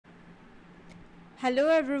Hello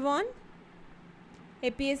everyone.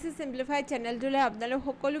 APSC Simplified channel to le apnalo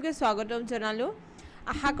hokoluke swagatom janalu.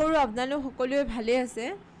 Asha koru apnalo hokolue bhale ase.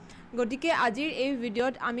 Gotike ajir ei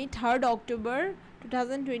videot ami 3rd October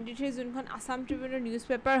 2023 junkhon Assam Tribune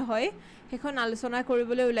newspaper hoy hekhon alochona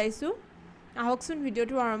koribole ulaisu. Ahoksun video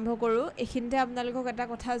tu arambho koru. Ekhinte apnalokok eta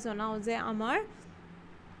kotha janao je amar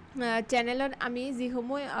channelot ami ji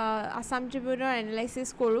homo Assam Tribune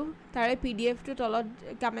analysis koru tare PDF to tolot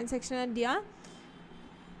comment section dia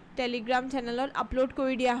Telegram channel upload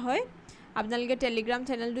kori dia hoy apnalge Telegram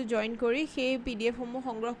channel to join kori he PDF homo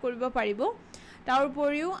সংগ্ৰহ কৰিব পাৰিব তাৰ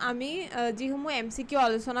উপৰিও আমি যি homo MCQ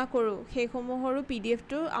আলোচনা কৰো সেই homoহৰু PDF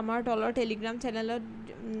to আমাৰ তলৰ Telegram channel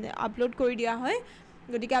upload কৰি দিয়া হয়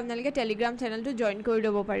গতিকে আপোনালোকে Telegram channel to join কৰি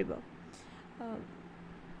লব পাৰিব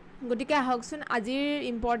গতিকে আহকচোন আজিৰ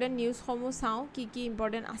ইম্পৰ্টেন্ট নিউজ homo চাও কি কি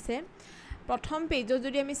ইম্পৰ্টেন্ট আছে প্ৰথম পেজত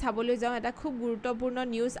যদি আমি চাবলৈ যাও এটা খুব গুৰুত্বপূৰ্ণ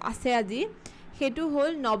নিউজ আছে আজি হেতু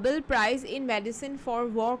হল Nobel Prize in Medicine for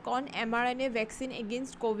work on mRNA vaccine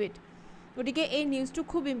against COVID গতিকে এই নিউজটো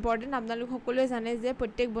খুব ইম্পৰ্টেন্ট আপোনালোক সকলোৱে জানে যে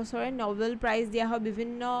প্ৰত্যেক বছৰে Nobel Prize দিয়া হয়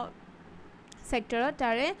বিভিন্ন সেক্টৰত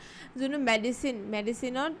তাৰে যোনো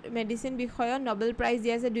মেডিসিন বিষয়ত Nobel Prize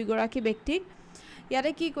দিয়া আছে দুইগৰাকী ব্যক্তিক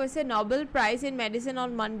ইয়াতে কি কৈছে Nobel Prize in Medicine on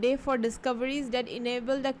Monday for discoveries that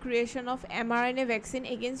enable the creation of mRNA vaccine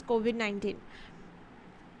against COVID-19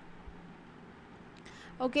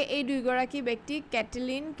 Okay, এই দুইগৰাকী ব্যক্তি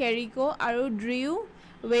কেটলিন কেৰিকো আৰু ড্ৰিউ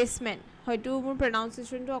ওয়েসম্যান হয়তো মোৰ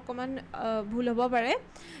প্ৰনাউন্সিয়েশনটো অকমান ভুল হ'ব পাৰে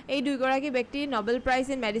এই দুইগৰাকী ব্যক্তি Nobel Prize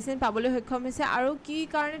in Medicine পাবলৈ সক্ষম হৈছে আৰু কি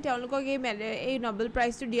কাৰণে তেওঁলোকক এই Nobel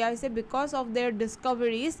Prize টো দিয়া হৈছে because of their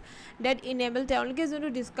discoveries that enable তেওঁলোকে যোনটো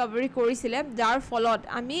ডিসকভাৰি কৰিছিলে যাৰ ফলত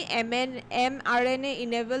আমি mRNA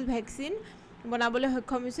enabled vaccine বনাবলৈ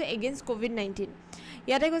সক্ষম হৈছে against COVID-19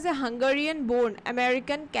 ইয়াতে কৈছে Hungarian born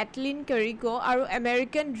American Kathleen Carrico আৰু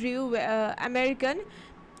American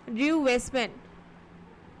Drew Weissman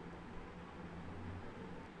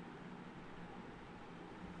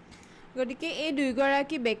গতিকে এই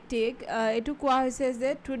দুইগৰাকী ব্যক্তিক এটো কোৱা হৈছে যে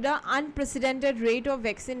to the unprecedented rate of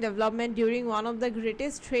vaccine development during one of the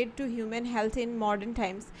greatest threat to human health in modern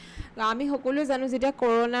times আমি সকলো জানো যেটা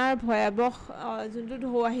কৰোনাৰ ভয়াবহ যোনটো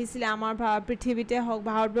ঢৌ আহিছিল আমাৰ পৃথিৱীতে হক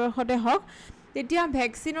ভাৰতবৰ্ষতে হক তেতিয়া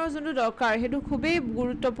ভ্যাকচিনৰ যোনটো দৰকাৰ হেতু খুবেই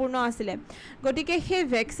গুৰুত্বপূৰ্ণ আছিল গতিকে সেই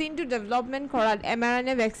ভ্যাকচিনটো ডেভেলপমেন্ট কৰাত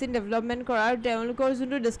mRNA ভ্যাকচিন ডেভেলপমেন্ট কৰাৰ তেওঁলোকৰ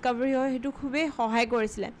যোনটো ডিসকভাৰি হয় হেতু খুবেই সহায়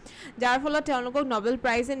কৰিছিল যাৰ ফলত তেওঁলোকক Nobel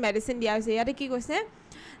Prize in Medicine দিয়া হৈছে ইয়াতে কি কৈছে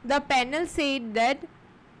The panel said that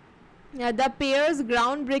the pair's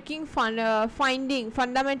groundbreaking finding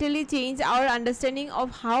fundamentally changed our understanding of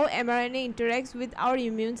how mRNA interacts with our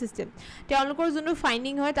immune system. তেওঁলোকৰ যোনটো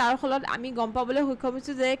ফাইন্ডিং হয় তাৰ ফলত আমি গম পাবলৈ সক্ষম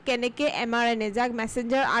হৈছো যে কেনেকে mRNA যাক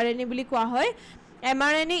মেসেঞ্জাৰ RNA বুলি কোৱা হয়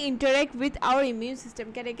mRNA interact with our immune system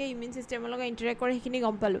কেনেকে immune system লগত interact কৰে হেখিনি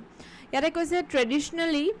গম পালো ইয়াতে কৈছে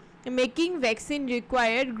traditionally making vaccine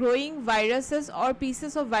required growing viruses or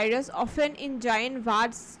pieces of virus often in giant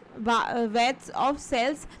vats of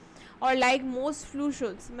cells or like most flu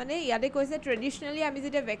shots মানে ইয়াতে কৈছে ট্ৰেডিশনালি আমি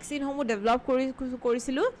যেটা ভ্যাকচিন হোমো ডেভেলপ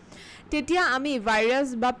কৰিছিলো তেতিয়া আমি ভাইৰাস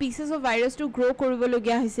বা pieces of virus two grow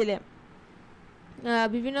কৰিবলগিয়া হৈছিল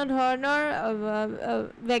বিভিন্ন ধৰণৰ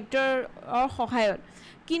ভেক্টৰ সহায়ত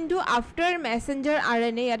কিন্তু আফটাৰ মেসেঞ্জাৰ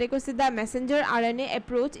RNA ইয়াতে কৈছে দা মেসেঞ্জাৰ RNA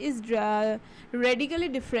approach is radically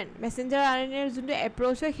different মেসেঞ্জাৰ RNA এৰ যোনটো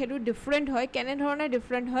approach হয় হেতু ডিফাৰেন্ট হয় কেনে ধৰণৰ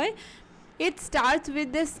ডিফাৰেন্ট হয় It starts with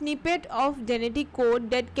the snippet of genetic code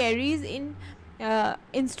that carries in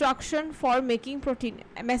instruction for making protein.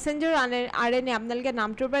 Messenger RNA আপনালকে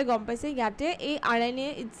নামটোৰ পৰা গম পাইছে ইয়াতে এই RNA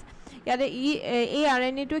ইয়াতে এই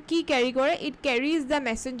RNA টো কি ক্যাৰি কৰে it carries the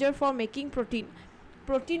messenger for making protein.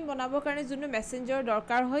 Protein বনাবৰ কাৰণে যোনটো messenger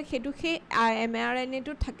দৰকাৰ হয় হেতু সেই mRNA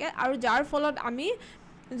টো থাকে আৰু যাৰ ফলত আমি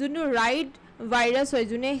যোনটো ৰাইট ভাইৰাছ হয়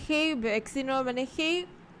যোনে সেই ভ্যাকচিনৰ মানে সেই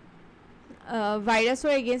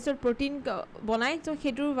ভাইৰাছৰ এগেইনষ্টৰ প্ৰটিন বনাই তো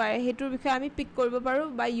হেতুৰ বিষয়ে আমি পিক কৰিব পাৰো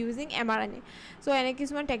বাই ইউজিং mRNA সো এনে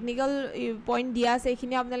কিছুমান টেকনিক্যাল পইণ্ট দিয়া আছে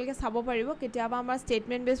এখিনি আপোনালোকে চাব পাৰিব কেতিয়াবা আমাৰ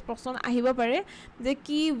ষ্টেটমেন্ট বেস প্ৰশ্ন আহিব পাৰে যে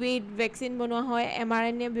কি ওয়েট ভ্যাকচিন বনোৱা হয়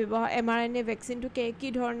mRNA ভ্যাকচিন টু কি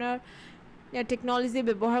ধৰণৰ টেকনলজি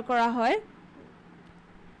ব্যৱহাৰ কৰা হয়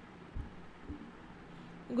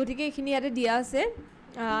গতিকে এখিনি ইয়াতে দিয়া আছে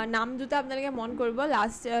নাম দুটা আপোনালোকে মন কৰিব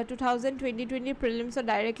লাষ্ট 2020 প্ৰিলিমছ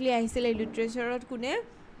ডাইৰেক্টলি আহিছিল লিটাৰেচাৰত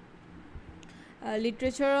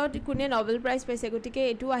কোনে Nobel Prize পাইছে গতিকে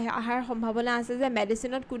এটো আহাৰ সম্ভাৱনা আছে যে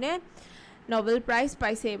মেডিসিনত কোনে Nobel Prize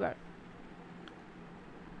পাইছে এবাৰ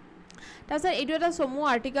তাৰপিছত এইটো এটা চমু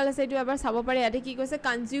আৰ্টিকেল আছে এইটো এবাৰ চাব পাৰে ইয়াতে কি কৈছে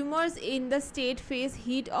consumers in the state face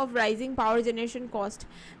heat of rising power generation কষ্ট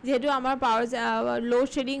যিহেতু আমাৰ পাৱাৰ ল'ড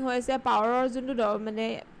শ্বেডিং হৈ আছে পাৱাৰৰ যোনটো মানে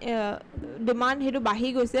ডিমাণ্ড সেইটো বাঢ়ি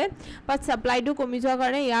গৈছে বাট ছাপ্লাইটো কমি যোৱাৰ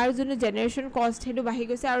কাৰণে ইয়াৰ যোনটো জেনেৰেশ্যন কষ্ট সেইটো বাঢ়ি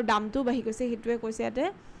গৈছে আৰু দামটোও বাঢ়ি গৈছে সেইটোৱে কৈছে ইয়াতে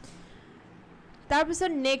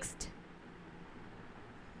তাৰপিছত নেক্সট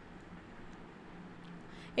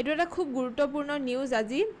এইটো এটা খুব গুৰুত্বপূৰ্ণ নিউজ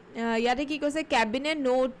আজি ইয়াতে কি কৈছে cabinet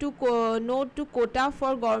note two quota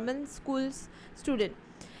for government schools student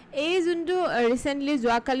এই যোনটো ৰিচেণ্টলি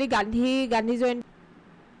যোৱাকালি গান্ধী জয়ন্তী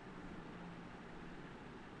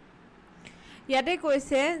ইয়াতে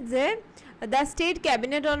কৈছে যে The state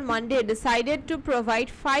cabinet on Monday decided to provide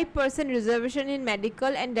 5% reservation in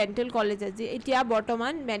medical and dental colleges. Etia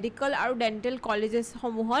bortoman medical aru dental colleges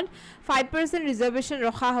homuhon 5% reservation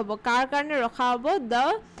rokha hobo. Kar karone rokha hobo the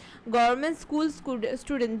government school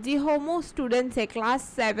students. Ji homo students e class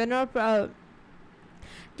 7 or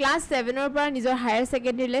par nijor higher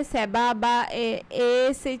secondary le seba ba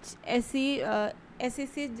APSC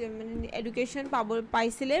SEC education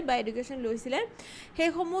পাইছিলে বা education লৈছিলে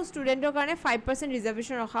সেইসমূহ ষ্টুডেণ্টৰ কাৰণে 5%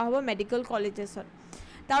 reservation ৰখা হ'ব medical কলেজেছত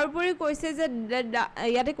তাৰোপৰি কৈছে যে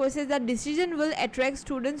ইয়াতে কৈছে যে decision will attract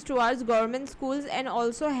students towards government schools and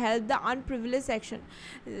also' help the আনপ্ৰিভিলেজ section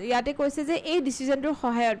ইয়াতে কৈছে যে এই ডিচিজনটোৰ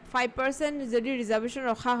সহায়ত 5% যদি ৰিজাৰ্ভেশ্যন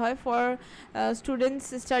ৰখা হয় for students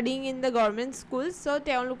studying in the government schools চ'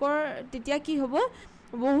 তেওঁলোকৰ তেতিয়া কি হ'ব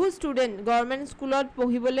বহু ষ্টুডেণ্ট গভৰ্ণমেণ্ট স্কুলত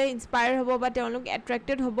পঢ়িবলৈ ইনস্পায়াৰ হ'ব বা তেওঁলোক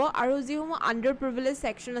এট্ৰেক্টেড হ'ব আৰু যিসমূহ আণ্ডাৰ প্ৰিভিলেজ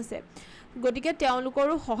ছেকশ্যন আছে গতিকে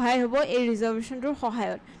তেওঁলোকৰো সহায় হ'ব এই ৰিজাৰ্ভেশ্যনটোৰ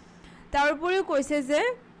সহায়ত তাৰোপৰিও কৈছে যে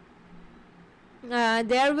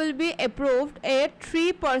there will be approved a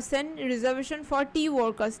 3% reservation for tea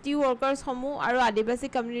workers সমূহ আৰু আদিবাসী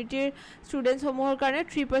কমিউনিটিৰ ষ্টুডেণ্টছ সমূহৰ কাৰণে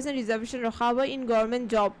 3% ৰিজাৰ্ভেশ্যন ৰখা হ'ব ইন গভৰ্ণমেণ্ট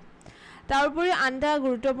জব তাৰোপৰি আন এটা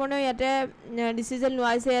গুৰুত্বপূৰ্ণ ইয়াতে ডিচিজন লোৱা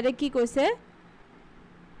হৈছে ইয়াতে কি কৈছে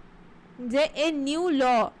যে a new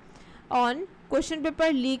law on question paper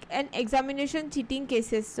leak and examination cheating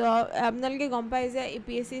cases so আপোনালোকে গম পাই যে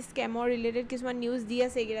APSC স্কেমৰ ৰিলেটেড কিছুমান নিউজ দি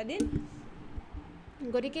আছে এইকেইটা দিন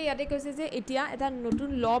গতিকে ইয়াতে কৈছে যে এতিয়া এটা নতুন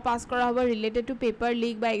ল পাছ কৰা হ'ব ৰিলেটেড টু পেপাৰ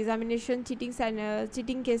লিক বা এক্সামিনেশ্যন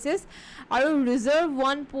চিটিং কেছেছ আৰু ৰিজাৰ্ভ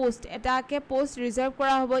ওৱান পোষ্ট এটাকে পোষ্ট ৰিজাৰ্ভ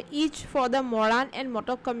কৰা হ'ব ইচ for the Moran and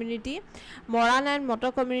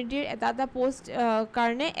Matak কমিউনিটিৰ এটা পোষ্ট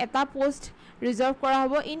কাৰণে এটা পোষ্ট ৰিজাৰ্ভ কৰা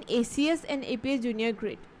হ'ব in ACS and APS junior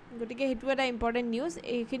grade গতিকে সেইটো এটা ইম্পৰ্টেণ্ট নিউজ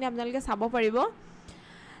এইখিনি আপোনালোকে চাব পাৰিব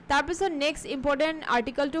তাৰপিছত নেক্সট ইম্পৰ্টেণ্ট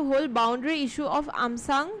আৰ্টিকলটো হ'ল boundary issue of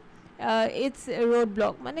Amchang it's road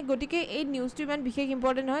block মানে গতিকে এই নিউজটো ইমান বিশেষ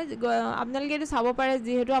ইম্পৰ্টেণ্ট হয় আপোনালোকে এইটো চাব পাৰে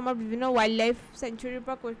যিহেতু আমাৰ বিভিন্ন ৱাইল্ড লাইফ চেঞ্চুৰীৰ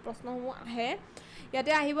পৰা প্ৰশ্নসমূহ আহে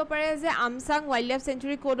ইয়াতে আহিব পাৰে যে আমচাং ৱাইল্ড লাইফ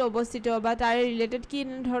চেঞ্চুৰী ক'ত অৱস্থিত বা তাৰে ৰিলেটেড কি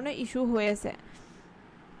ধৰণৰ ইছ্যু হৈ আছে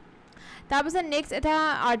তাৰপিছত নেক্সট এটা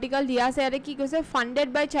আৰ্টিকল দিয়া আছে ইয়াতে কি কৈছে ফাণ্ডেড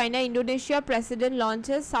বাই China Indonesia president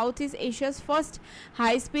লঞ্চেছ south east এছিয়াছ first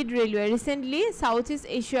হাই speed railway recently south east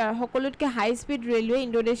এছিয়াৰ সকলোতকৈ হাই স্পীড ৰেলৱে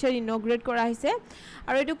ইণ্ডোনেছিয়াত ইনগ্ৰেট কৰা হৈছে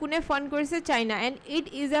আৰু এইটো কোনে ফাণ্ড কৰিছে China and it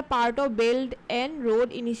is a part of belt and road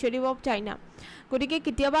initiative of China গতিকে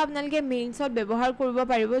কেতিয়াবা আপোনালোকে মেইনছত ব্যৱহাৰ কৰিব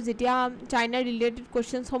পাৰিব যেতিয়া চাইনাৰ ৰিলেটেড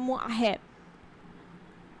কুৱেশ্যনসমূহ আহে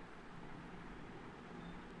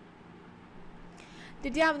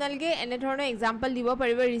তেতিয়া আপোনালোকে এনেধৰণৰ এক্সাম্পল দিব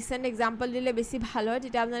পাৰিব ৰিচেণ্ট এক্সাম্পল দিলে বেছি ভাল হয়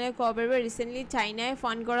তেতিয়া আপোনালোকে ক'ব পাৰিব ৰিচেণ্টলি চাইনাই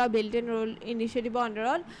ফাণ্ড কৰা বেল্ট এণ্ড ৰোড ইনিচিয়েটিভৰ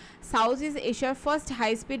আণ্ডাৰত ছাউথ ইষ্ট এছিয়াৰ ফাৰ্ষ্ট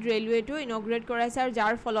হাই স্পীড ৰেলৱেটো ইনগ্ৰেট কৰাইছে আৰু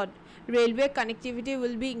যাৰ ফলত railway connectivity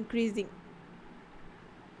will be increasing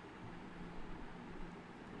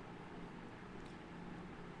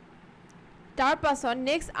তাৰ পাছত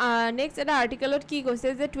নেক্সট এটা আৰ্টিকেলত কি কৈছে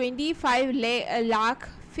যে 25 lakh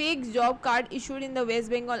fake job card issued in the west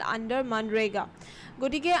Bengal under MNREGA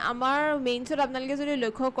গতিকে আমাৰ মেইনছত আপোনালোকে যদি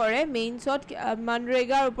লক্ষ্য কৰে মেইনছত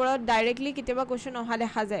মনৰেগাৰ ওপৰত ডাইৰেক্টলি কেতিয়াবা কুৱেশ্যন অহা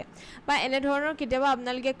দেখা যায় বা এনেধৰণৰ কেতিয়াবা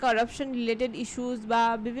আপোনালোকে কৰাপশ্যন ৰিলেটেড ইছ্যুজ বা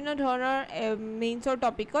বিভিন্ন ধৰণৰ মেইনছৰ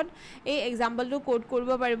টপিকত এই এক্সাম্পলটো কোড কৰিব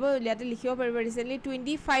পাৰিব ইয়াতে লিখিব পাৰিব ৰিচেণ্টলি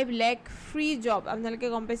 25 লাখ ফ্ৰী জব আপোনালোকে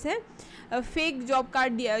গম পাইছে ফেক জব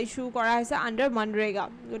কাৰ্ড দিয়া ইছ্যু কৰা হৈছে আণ্ডাৰ মনৰেগা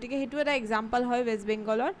গতিকে সেইটো এটা এক্সাম্পল হয় ৱেষ্ট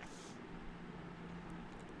বেংগলৰ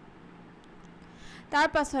তাৰ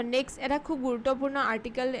পাছত নেক্সট এটা খুব গুৰুত্বপূৰ্ণ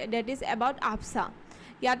আৰ্টিকেল ডেট ইজ এবাউট আপছা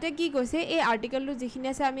ইয়াতে কি কৈছে এই আৰ্টিকেলটো যিখিনি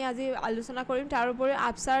আছে আমি আজি আলোচনা কৰিম তাৰ উপৰি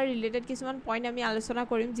আপছাৰ ৰিলেটেড কিছুমান পইণ্ট আমি আলোচনা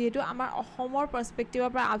কৰিম যিহেতু আমাৰ অসমৰ পাৰ্চপেক্টিভৰ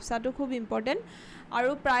পৰা আপছাটো খুব ইম্পৰ্টেণ্ট আৰু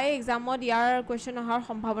প্ৰায় এক্সামত ইয়াৰ কুৱেশ্যন অহাৰ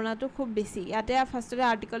সম্ভাৱনাটো খুব বেছি ইয়াতে ফাৰ্ষ্টতে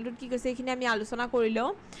আৰ্টিকেলটোত কি কৈছে এইখিনি আমি আলোচনা কৰিলেও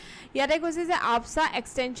ইয়াতে কৈছে যে আপছা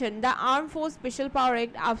extension the arm force special power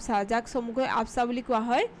act আপছা যাক চমুকৈ আপছা বুলি কোৱা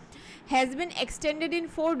হয় has been extended in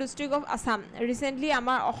 4 districts of Assam. Recently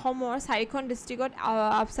আমাৰ অসমৰ 4খন ডিস্ট্ৰিক্টত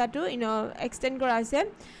আপসাটো এক্সটেন্ড কৰা হৈছে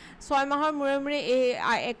 6 মাহৰ মূৰে মূৰে এই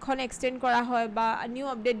এখন এক্সটেন্ড কৰা হয় বা নিউ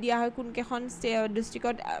আপডেট দিয়া হয় কোন কেখন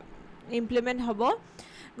ডিস্ট্ৰিক্টত ইমপ্লিমেন্ট হ'ব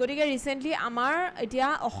গতিকে ৰিসেন্টলি আমাৰ এতিয়া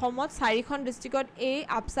অসমত 4খন ডিস্ট্ৰিক্টত এই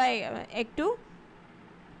আপসা একটো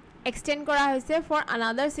এক্সটেন্ড কৰা হৈছে ফৰ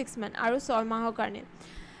another 6 months আৰু 6 মাহৰ কাৰণে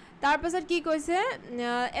তাৰ পাছত কি কৈছে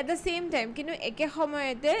at the same time কিন্তু একে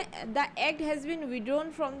সময়তে the act has been withdrawn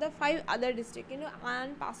from the 5 other district কিন্তু আন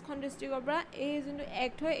 5খন ডিস্ট্ৰিক্টৰ পৰা এই যোনটো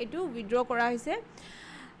এক্ট হয় এটো উইথড্ৰ কৰা হৈছে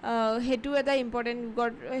হেতু এটা ইম্পৰ্টেন্ট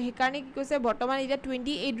হেকাৰণে কি কৈছে বৰ্তমান এটা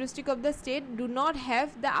 28 district of the state do not have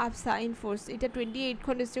the APSA in force এটা 28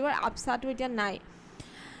 খন ডিস্ট্ৰিক্টৰ APSA টো এটা নাই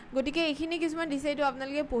গতিকে এখিনি কিছুমান ডিসাইডো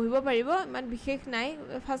আপোনালোকে পঢ়িব পাৰিব ইমান বিশেষ নাই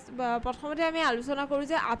ফাৰ্স্ট প্ৰথমতে আমি আলোচনা কৰো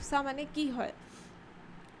যে APSA মানে কি হয়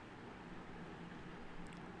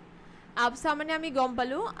APSA মানে আমি গম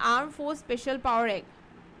পালো Armed Force Special Power Act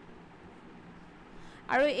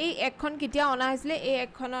আৰু এই একখন কেতিয়া অনা হৈছিল এই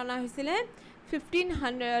একখন অনা হৈছিল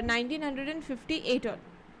 1958 ত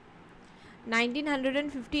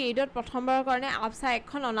 1958 ত প্ৰথমবাৰৰ কাৰণে APSA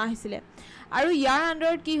এখন অনা হৈছিল আৰু ইয়াৰ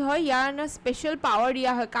আন্ডাৰত কি হয় ইয়াৰ আন্ডাৰ স্পেশাল পাৱাৰ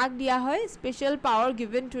দিয়া হয় কাক দিয়া হয় special power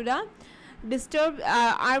given to the disturb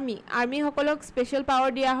army সকলক স্পেশাল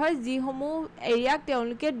পাওয়ার দিয়া হয় যি সমূহ এরিয়া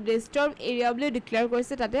তেওঁলোকে ডিস্টার্ব এরিয়া বুলি ডিক্লেয়ার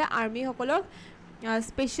কৰিছে তাতে আৰ্মি সকলক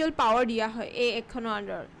স্পেশাল পাওয়াৰ দিয়া হয় এই একখনৰ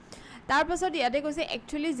আন্ডাৰ তাৰ পাছত ইয়াতে কৈছে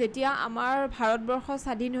একচুয়ালি যেতিয়া আমাৰ ভাৰতবৰ্ষ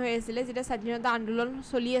স্বাধীন হৈ আছিল যেতিয়া স্বাধীনতা আন্দোলন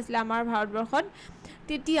চলি আছিল আমাৰ ভাৰতবৰ্ষত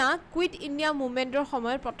তেতিয়া কুইট ইন্ডিয়া মুভমেন্টৰ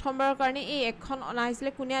সময়ত প্ৰথমবাৰৰ কাৰণে এই একখন অনা হৈছিল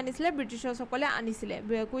কোনে আনিছিল ব্ৰিটিছৰ সকলে আনিছিল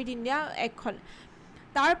কুইট ইন্ডিয়া একখন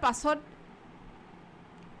তাৰ পাছত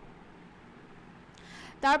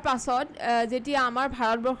যেতিয়া আমাৰ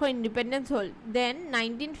ভাৰতবৰ্ষ ইন্ডিপেন্ডেন্স হল দেন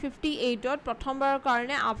 1958 ত প্ৰথমবাৰৰ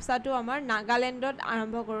কাৰণে আপসাটো আমাৰ নাগাল্যান্ডত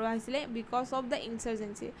আৰম্ভ কৰা হৈছিল বিকজ অফ দা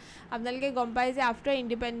ইনসাৰ্জেন্সি আপোনালোকে গম পাই যে আফটাৰ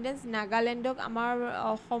ইন্ডিপেন্ডেন্স নাগাল্যান্ডক আমাৰ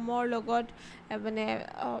অসমৰ লগত মানে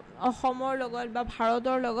অসমৰ লগত বা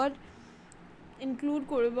ভাৰতৰ লগত ইনক্লুড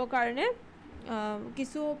কৰিবৰ কাৰণে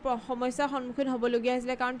কিছু সমস্যা সন্মুখীন হ'বলগীয়া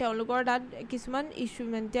হৈছিল কাৰণ তেওঁলোকৰ তাত কিছুমান ইস্যু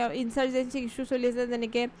মানে ইনসাৰ্জেন্সি ইস্যু চলি আছে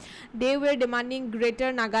যেনেকৈ দে war demanding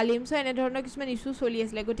greater Nagalim so এনে ধৰণৰ কিছুমান ইস্যু চলি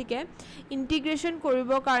আছিল গতিকে ইন্টিগ্ৰেশন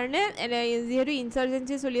কৰিবৰ কাৰণে যেহেতু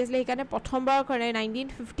ইনসাৰ্জেন্সি চলি আছিল সেইকাৰণে প্ৰথমবাৰৰ কাৰণে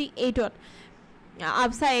 1958 ত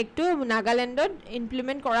আপসা একটো নাগাল্যান্ডত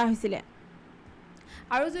ইমপ্লিমেন্ট কৰা হৈছিল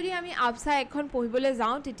আৰু যদি আমি আপসা এখন পঢ়িবলৈ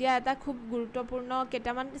যাওঁ তেতিয়া এটা খুব গুৰুত্বপূৰ্ণ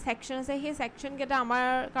কেটামান সেকশন আছে সেই সেকশন কেটা আমাৰ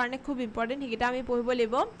কাৰণে খুব ইম্পৰ্টেন্ট হেকিটা আমি পঢ়িব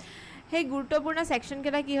লাগিব সেই গুৰুত্বপূৰ্ণ সেকশন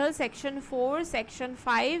কেটা কি হ'ল section 4 section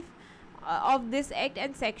 5 of this act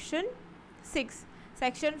and section 6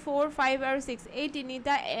 section 4 5 আৰু 6 এই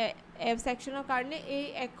তিনিটা সেকশনৰ কাৰণে এই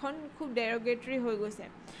এখন খুব ডেৰোগেটৰি হৈ গৈছে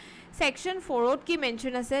সেকশন 4 ত কি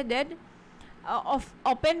মেনশন আছে date of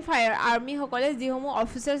open fire army সকলে যি সমূহ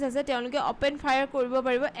অফিচাৰ্স আছে তেওঁলোকে ওপেন ফায়াৰ কৰিব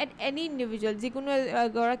পাৰিব এট এনি ইন্ডিভিজুৱেল যিকোনো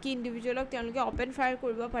গৰাকী ইন্ডিভিজুৱেলক তেওঁলোকে ওপেন ফায়াৰ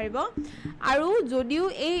কৰিব পাৰিব আৰু যদিও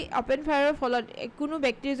এই ওপেন ফায়াৰৰ ফলত কোনো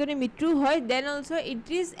ব্যক্তিৰ যদি মৃত্যু হয় then also it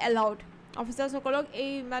is allowed অফিচাৰ্স সকলক এই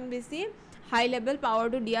ইমান বেছি হাই লেভেল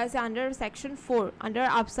পাৱাৰটো দিয়া আছে আন্ডাৰ সেকশন 4 আন্ডাৰ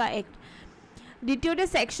আপসা এক্ট দ্বিতীয়তে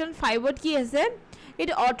সেকশন 5 ত কি আছে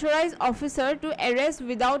It authorized officer to arrest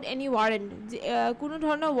without any warrant. কোনো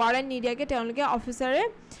ধৰণৰ warrant নিদিয়াকে তেওঁলোকে অফিচাৰে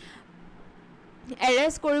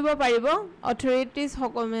arrest কৰিব পাৰিব authorities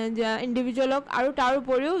individualক আৰু তাৰ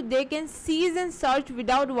উপৰিও they can seize and search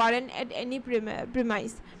without warrant at any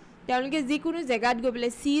premise. তেওঁলোকে যিকোনো জাগাত গৈ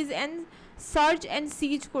পেলাই seize and search and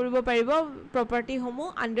siege কৰিব পাৰিব property সমূহ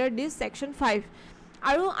under this section 5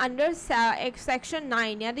 আৰু under section 9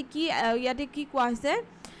 ইয়াতে কি কোৱা হৈছে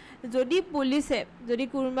যদি পুলিশে যদি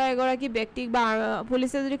কোনোবা এগৰাকী ব্যক্তিক বা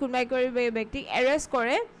পুলিশে যদি কোনোবা এগৰাকী ব্যক্তিক এৰেষ্ট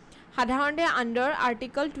কৰে সাধাৰণতে আন্ডাৰ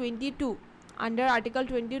আৰ্টিকল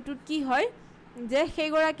 22 কি হয় যে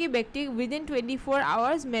সেইগৰাকী ব্যক্তিক উইদিন 24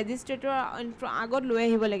 আৱাৰ্স মেজিস্ট্ৰেটৰ আগত লৈ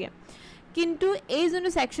আহিব লাগে কিন্তু এই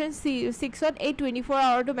যোনটো সেকশন 6 ত এই 24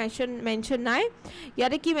 আৱাৰটো মেনশন নাই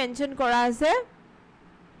ইয়াতে কি মেনশন কৰা আছে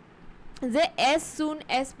যে as soon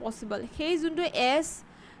as possible সেই যোনটো as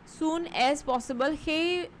soon as possible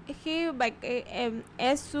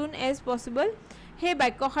as soon as possible সেই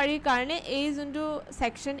বাক্যশাৰীৰ কাৰণে এই যোনটো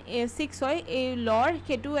সেকশন 6 হয় এই লৰ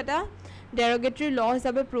হেতু এটা ডেৰোগেটৰি ল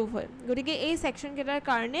হিচাপে প্ৰুভ হয় গতিকে এই সেকশন কেটাৰ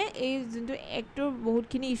কাৰণে এই যোনটো এক্টৰ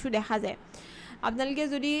বহুতখিনি ইস্যু দেখা যায় আপোনালোকে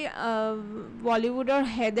যদি বলিউডৰ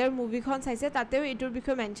হেডাৰ মুভিখন চাইছে তাতেও এটোৰ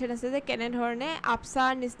বিষয়ে মেনশন আছে যে কেনে ধৰণে আপসা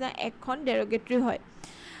নিচিনা একখন ডেৰোগেটৰি হয়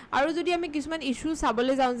আৰু যদি আমি কিছুমান ইস্যু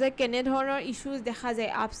চাবলৈ যাওঁ যে কেনে ধৰণৰ ইস্যুজ দেখা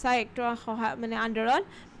যায় আপসা এক্টৰ মানে আন্ডাৰত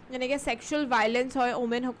যেনেকৈ ছেক্সুৱেল ভাইলেঞ্চ হয়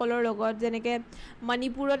ওমেনসকলৰ লগত, যেনেকৈ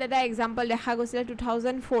মণিপুৰত এটা এক্সাম্পল দেখা গৈছিলে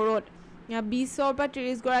 2004ত 20ৰ পৰা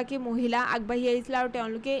 30গৰাকী মহিলা আগবাঢ়ি আহিছিলে আৰু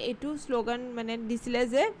তেওঁলোকে এইটো শ্লোগান মানে দিছিলে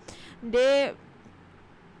যে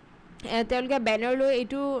তেওঁলোকে বেনাৰ লৈ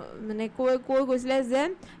এইটো মানে কৈ গৈছিলে যে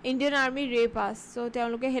ইণ্ডিয়ান আৰ্মি ৰেপ আছ। চ'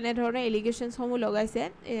 তেওঁলোকে সেনেধৰণৰ এলিগেশ্যনসমূহ লগাইছে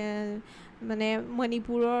মানে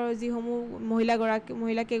মণিপুৰৰ যিসমূহ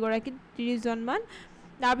মহিলাকেইগৰাকী 30জনমান।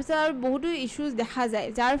 তাৰপিছত আৰু বহুতো ইছ্যুজ দেখা যায়,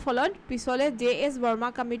 যাৰ ফলত পিছলৈ JS বৰ্মা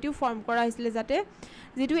কমিটিও ফৰ্ম কৰা হৈছিলে যাতে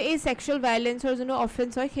যিটো এই ছেক্সুৱেল ভাইলেঞ্চৰ যোনটো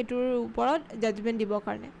অফেন্স হয় সেইটোৰ ওপৰত জাজমেণ্ট দিবৰ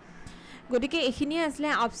কাৰণে। গতিকে এইখিনিয়ে আছিলে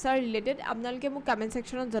আপছাৰ ৰিলেটেড। আপোনালোকে মোক কমেণ্ট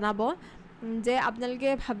ছেকশ্যনত জনাব যে আপোনালোকে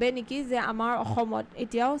ভাবে নেকি যে আমাৰ অসমত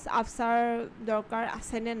এতিয়াও আপছাৰ দৰকাৰ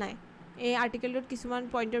আছেনে নাই। এই আৰ্টিকেলটোত কিছুমান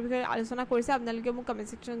পইণ্টৰ বিষয়ে আলোচনা কৰিছে, আপোনালোকে মোক কমেণ্ট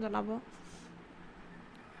ছেকশ্যনত জনাব।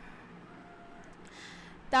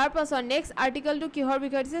 তাৰপাছত নেক্সট আৰ্টিকেলটো কিহৰ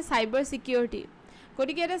বিষয়ে দিছে, চাইবাৰ ছিকিউৰিটি।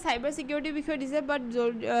 গতিকে ইয়াতে চাইবাৰ ছিকিউৰিটিৰ বিষয়ে দিছে, বাট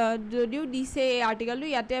যদিও দিছে এই আৰ্টিকেলটো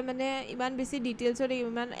ইয়াতে মানে ইমান বেছি ডিটেইলছত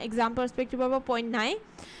ইমান এক্সাম পাৰ্চপেক্টিভৰ পৰা পইণ্ট নাই,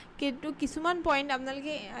 কিন্তু কিছুমান পইণ্ট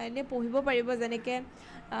আপোনালোকে এনেই পঢ়িব পাৰিব, যেনেকৈ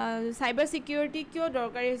চাইবাৰ ছিকিউৰিটি কিয়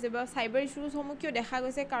দৰকাৰী হৈছে বা চাইবাৰ ইছ্যুজসমূহ কিয় দেখা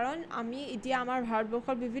গৈছে, কাৰণ আমি এতিয়া আমাৰ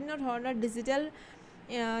ভাৰতবৰ্ষত বিভিন্ন ধৰণৰ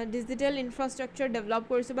ডিজিটেল ইনফ্ৰাষ্ট্ৰাকচাৰ ডেভেলপ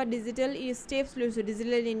কৰিছোঁ বা ডিজিটেল ষ্টেপছ লৈছোঁ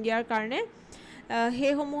ডিজিটেল ইণ্ডিয়াৰ কাৰণে।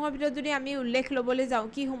 সেইসমূহৰ ভিতৰত যদি আমি উল্লেখ ল'বলৈ যাওঁ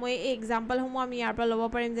কি সময় এই এক্সাম্পলসমূহ আমি ইয়াৰ পৰা ল'ব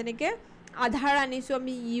পাৰিম, যেনেকৈ আধাৰ আনিছোঁ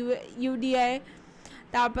আমি UDI,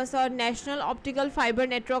 তাৰপাছত নেশ্যনেল অপটিকেল ফাইবাৰ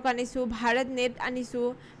নেটৱৰ্ক আনিছোঁ, ভাৰত নেট আনিছোঁ,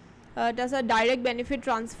 তাৰপাছত ডাইৰেক্ট বেনিফিট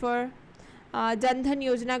ট্ৰান্সফাৰ, জনধন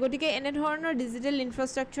যোজনা। গতিকে এনেধৰণৰ ডিজিটেল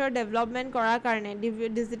ইনফ্ৰাষ্ট্ৰাকচাৰ ডেভেলপমেণ্ট কৰাৰ কাৰণে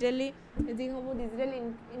যিসমূহ ডিজিটেল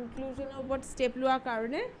ইনক্লুজনৰ ওপৰত ষ্টেপ লোৱাৰ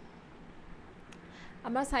কাৰণে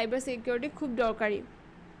আমাৰ চাইবাৰ ছিকিউৰিটি খুব দৰকাৰী।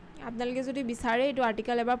 আপোনালোকে যদি বিচাৰে এইটো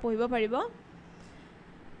আৰ্টিকেল এবাৰ পঢ়িব পাৰিব।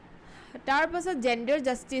 তাৰপাছত জেণ্ডাৰ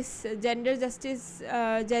জাষ্ট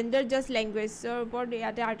লেংগুৱেজৰ ওপৰত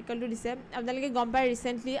ইয়াতে আৰ্টিকেলটো দিছে। আপোনালোকে গম পায়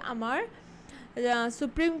ৰিচেণ্টলি আমাৰ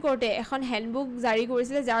সুপ্ৰিম কোৰ্টে এখন হেণ্ডবুক জাৰি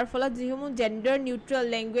কৰিছিলে, যাৰ ফলত যিসমূহ জেণ্ডাৰ নিউট্ৰেল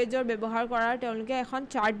লেংগুৱেজৰ ব্যৱহাৰ কৰাৰ তেওঁলোকে এখন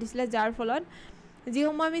চাৰ্ট দিছিলে, যাৰ ফলত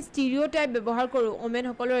যিসমূহ আমি ষ্টিৰিঅ'টাইপ ব্যৱহাৰ কৰোঁ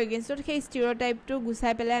ওমেনসকলৰ এগেইনষ্টত সেই ষ্টিৰিঅ'টাইপটো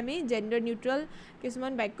গুচাই পেলাই আমি জেণ্ডাৰ নিউট্ৰেল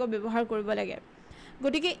কিছুমান বাক্য ব্যৱহাৰ কৰিব লাগে।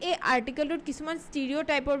 গতিকে এই আৰ্টিকেলটোত কিছুমান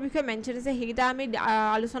ষ্টিৰিঅ'টাইপৰ বিষয়ে মেনশ্যন আছে, সেইকেইটা আমি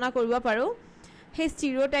আলোচনা কৰিব পাৰোঁ। সেই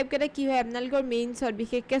ষ্টিৰিঅ'টাইপকেইটা কি হয় আপোনালোকৰ মেইনছত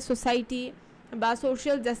বিশেষকৈ ছ'চাইটি বা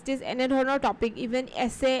ছ'চিয়েল জাষ্টিছ এনেধৰণৰ টপিক, ইভেন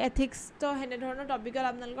এথিক্স তো সেনেধৰণৰ টপিকত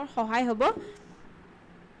আপোনালোকৰ সহায় হ'ব।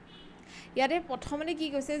 ইয়াতে প্ৰথমতে কি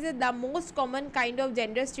কৈছে যে the most common kind of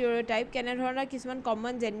gender ষ্টিৰিঅ'টাইপ, কেনেধৰণৰ কিছুমান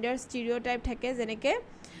কমন জেণ্ডাৰ ষ্টিৰিঅ'টাইপ থাকে, যেনেকৈ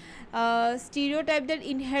ষ্টিৰিঅ'টাইপ date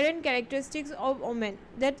ইনহেৰেণ্ট characteristics of women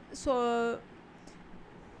date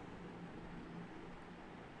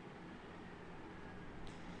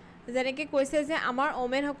যেনেকৈ কৈছে যে আমাৰ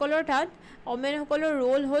ওমেনসকলৰ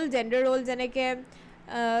ৰোল হ'ল জেণ্ডাৰ ৰোল, যেনেকৈ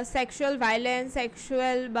ছেক্সুৱেল ভাইলেঞ্চ,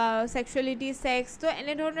 ছেক্সুৱেলিটি, ছেক্স, তো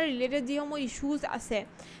এনেধৰণৰ ৰিলেটেড যিসমূহ ইছ্যুজ আছে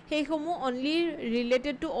সেইসমূহ অনলি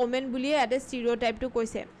ৰিলেটেড টু ওমেন বুলিয়ে ইয়াতে ষ্টিৰিঅ'টাইপটো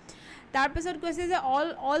কৈছে। তাৰপিছত কৈছে যে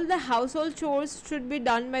all the house hold source should be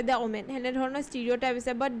done by the women, সেনেধৰণৰ ষ্টিৰিঅ'টাইপ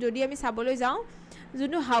আছে। বাট যদি আমি চাবলৈ যাওঁ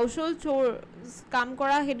যোনটো হাউচ হোল্ড চ'ৰ কাম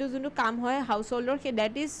কৰা সেইটো যোনটো কাম হয় হাউচ হোল্ডৰ, সেই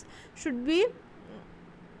date should be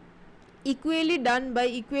equally done by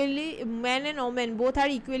men and women both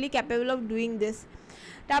are equally capable of doing this.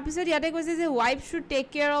 তাৰপিছত ইয়াতে কৈছে যে wife should tech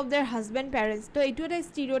care of there husband parents, তো এইটো এটা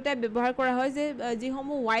ষ্টিৰিঅ'টাইপ ব্যৱহাৰ কৰা হয় যে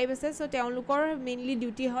যিসমূহ ৱাইফ আছে চ' তেওঁলোকৰ মেইনলি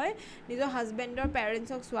ডিউটি হয় নিজৰ হাজবেণ্ডৰ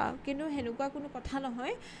পেৰেণ্টছক চোৱা, কিন্তু সেনেকুৱা কোনো কথা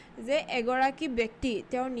নহয় যে এগৰাকী ব্যক্তি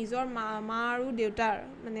তেওঁৰ নিজৰ মা আৰু দেউতাৰ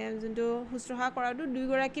মানে যোনটো শুশ্ৰূষা কৰাটো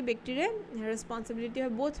দুয়োগৰাকী ব্যক্তিৰে ৰেছপনচিবিলিটি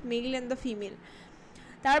হয়, both male and the female.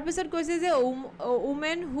 তাৰপিছত কৈছে যে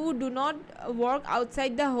women who do not work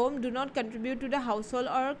outside the home do not contribute to the household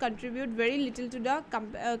or contribute very little to the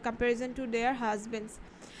comparison to their husbands.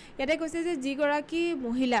 ইয়াতে কৈছে যে যিগৰাকী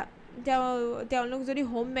মহিলা তেওঁলোক যদি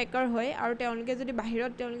হোম মেকাৰ হয় আৰু তেওঁলোকে যদি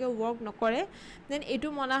বাহিৰত তেওঁলোকে ৱৰ্ক নকৰে দেন এইটো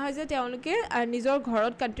মনা হয় যে তেওঁলোকে নিজৰ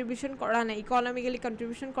ঘৰত কণ্ট্ৰিবিউশ্যন কৰা নাই, ইকনমিকেলি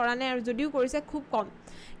কণ্ট্ৰিবিউশ্যন কৰা নাই, আৰু যদিও কৰিছে খুব কম।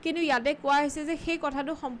 কিন্তু ইয়াতে কোৱা হৈছে যে সেই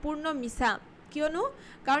কথাটো সম্পূৰ্ণ মিছা, কিয়নো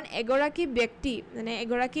কাৰণ এগৰাকী ব্যক্তি মানে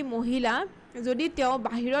এগৰাকী মহিলা যদি তেওঁ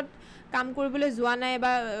বাহিৰত কাম কৰিবলৈ যোৱা নাই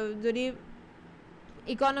বা যদি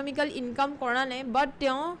ইকনমিকেল ইনকাম কৰা নাই, বাট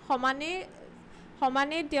তেওঁ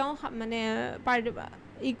সমানে তেওঁ মানে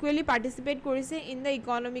ইকুৱেলি পাৰ্টিচিপেট কৰিছে ইন দ্য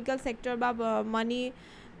ইকনমিকেল ছেক্টৰ বা মানি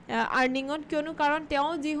আৰ্নিঙত, কিয়নো কাৰণ তেওঁ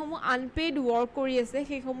যিসমূহ আনপেইড ৱৰ্ক কৰি আছে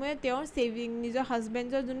সেইসমূহে তেওঁৰ ছেভিং নিজৰ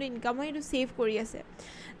হাজবেণ্ডৰ যোনটো ইনকাম হয় সেইটো ছেভ কৰি আছে।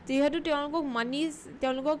 যিহেতু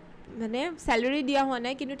তেওঁলোকক মানে স্যালাৰি দিয়া হোৱা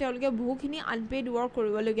নাই কিন্তু তেওঁলোকে বহুখিনি আনপেইড ৱৰ্ক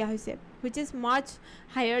কৰিবলগীয়া হৈছে which is much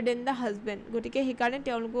higher than the husband গতিকে সেইকাৰণে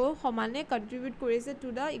তেওঁলোকেও সমানে কন্ট্ৰিবিউট কৰিছে to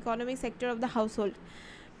the economic sector of the household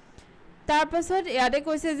তাৰ পাছত ইয়াতে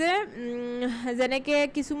কৈছে যে যেনেকে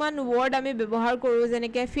কিছুমান ওয়াৰ্ড আমি ব্যৱহাৰ কৰোঁ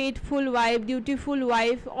যেনেকে faithful wife dutiful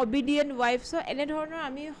wife obedient wife so এনে ধৰণৰ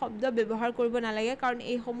আমি শব্দ ব্যৱহাৰ কৰিব নালাগে কাৰণ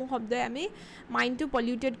এই সমূহ শব্দই আমি মাইন্ডটো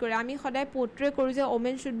পলিউটেড কৰে আমি সদায় পোৰ্ট্ৰে কৰোঁ যে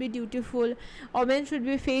women should be dutiful women should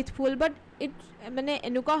be faithful but it মানে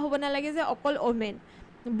এনেকুৱা হ'ব নালাগে যে অকল women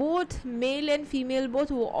both male and female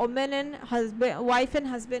both women and husband wife and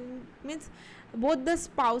husband means both the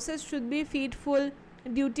spouses should be faithful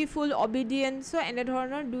dutiful obedient so ene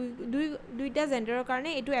dhoroner duita gender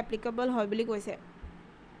karone etu applicable hoy boli koise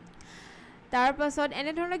tar pasot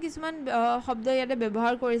ene dhoroner kisuman shobdo yate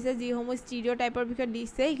ব্যবহাৰ কৰিছে যি homo stereotype or bikhe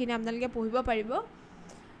dise ekini apnalike pohibo paribo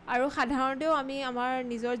আৰু সাধাৰণতেও আমি আমাৰ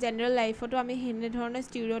নিজৰ general লাইফতো আমি হেনে ধৰণৰ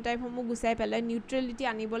ষ্টেৰিঅটাইপ সমূহ গুচাই পেলাই নিউট্ৰেলিটি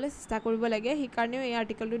আনিবলৈ চেষ্টা কৰিব লাগে সেইকাৰণেও এই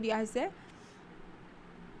আৰ্টিকেলটো দিয়া হৈছে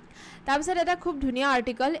তাৰপিছত এটা খুব ধুনীয়া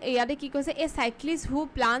আৰ্টিকেল ইয়াতে কি কৈছে এ সাইক্লিষ্ট হু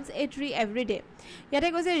প্লান্টস এ ট্ৰি এভৰি ডে ইয়াতে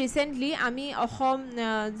কৈছে ৰিসেন্টলি আমি অসম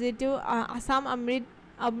যেটো আসাম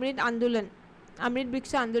অমৃত আন্দোলন অমৃত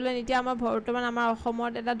বৃক্ষ আন্দোলন এতিয়া আমাৰ বৰ্তমান আমাৰ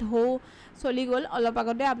অসমত এটা ঢৌ চলি গ'ল অলপ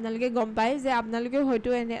আগতে আপোনালোকে গম পায় যে আপোনালোকে হয়তো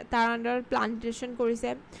তাৰ আন্ডাৰ প্লান্টেশন কৰিছে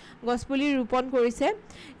গছপুলি ৰোপণ কৰিছে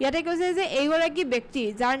ইয়াতে কৈছে যে এইগৰাকী ব্যক্তি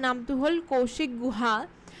যাৰ নামটো হ'ল কৌশিক গুহা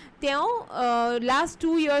তেওঁ লাষ্ট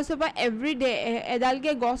 2 ইয়াৰ্ছৰ পৰা এভৰি ডে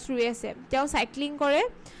এডালকে গছ ৰুই আছে তেওঁ সাইক্লিং কৰে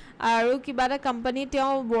আৰু কিবা এটা কোম্পানী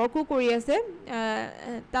তেওঁ ওয়াৰ্কো কৰি আছে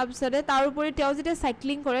তাৰপিছতে তাৰ উপৰি তেওঁ যেতিয়া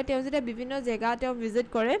সাইক্লিং কৰে তেওঁ যেতিয়া বিভিন্ন জেগা তেওঁ ভিজিট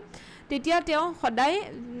কৰে তেতিয়া তেওঁ সদায়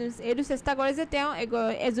এটো চেষ্টা কৰে যে তেওঁ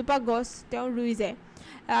এজোপা গছ তেওঁ ৰুই যায়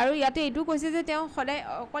আৰু ইয়াতে এটো কৈছে যে তেওঁ সদায়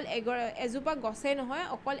অকল এজোপা গছে নহয়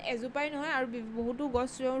অকল এজোপাই নহয় আৰু বহুতো গছ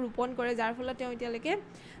তেওঁ ৰোপণ কৰে যাৰ ফলত তেওঁ এতিয়ালৈকে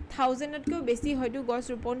 1000তকৈ বেছি হয়তো গছ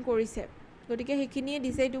ৰোপণ কৰিছে গতিকে হেখিনিয়ে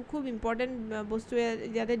দিছে এটো খুব ইম্পৰ্টেন্ট বস্তু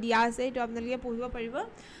ইয়াতে দিয়া আছে এটো আপোনালোকে পঢ়িব পাৰিব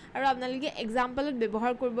আৰু আপোনালোকে এক্সাম্পলত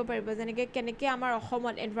ব্যৱহাৰ কৰিব পাৰিব যেনেকৈ কেনেকৈ আমাৰ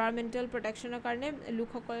অসমত এনভাইৰনমেন্টাল প্ৰটেকচনৰ কাৰণে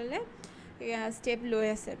লোকসকলে স্টেপ লৈ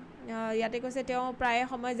আছে ইয়াতে কৈছে তেওঁ প্ৰায়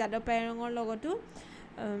সময় যাদৱ পায়েঙৰ লগতো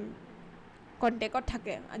কন্টেক্টত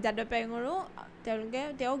থাকে যাদৱ পায়েঙৰো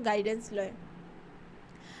তেওঁ গাইডেন্স লয়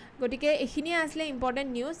গতিকে এখিনি আসলে ইম্পৰ্টেন্ট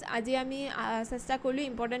নিউজ আজি আমি চেষ্টা কৰিলো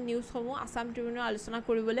ইম্পৰ্টেন্ট নিউজ সমূহ আসাম ট্ৰিবিউনৰ আলোচনা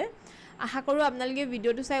কৰিবলৈ আশা কৰোঁ আপোনালোকে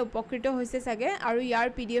ভিডিঅটো চাই উপকৃত হৈছে চাগে আৰু ইয়াৰ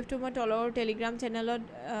পিডিএফটো মই তলৰ টেলিগ্ৰাম চেনেলত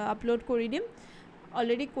আপলোড কৰি দিম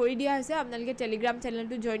অলৰেডি কৰি দিয়া হৈছে আপোনালোকে টেলিগ্ৰাম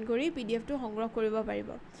চেনেলটো জয়েন কৰি পিডিএফটো সংগ্ৰহ কৰিব পাৰিব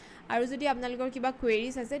আৰু যদি আপোনালোকৰ কিবা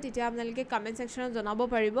কোৱেৰিজ আছে তেতিয়া আপোনালোকে কমেন্ট সেকশনত জনাব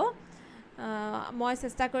পাৰিব মই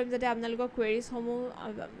চেষ্টা কৰিম যাতে আপোনালোকৰ কোৱেৰিজ সমূহ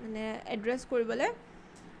মানে এড্ৰেছ কৰিবলৈ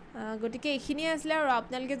গতিকে এখিনি আসলে আৰু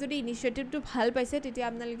আপোনালোকে যদি ইনিশিয়েটিভটো ভাল পাইছে তেতিয়া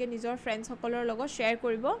আপোনালোকে নিজৰ ফ্ৰেণ্ডছ সকলৰ লগত শেয়াৰ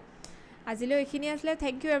কৰিব আজিলৈ এখিনি আসলে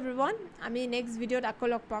থ্যাংক ইউ এভৰিওয়ান আমি নেক্সট ভিডিঅত আকৌ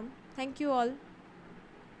লগ পাম থ্যাংক ইউ অল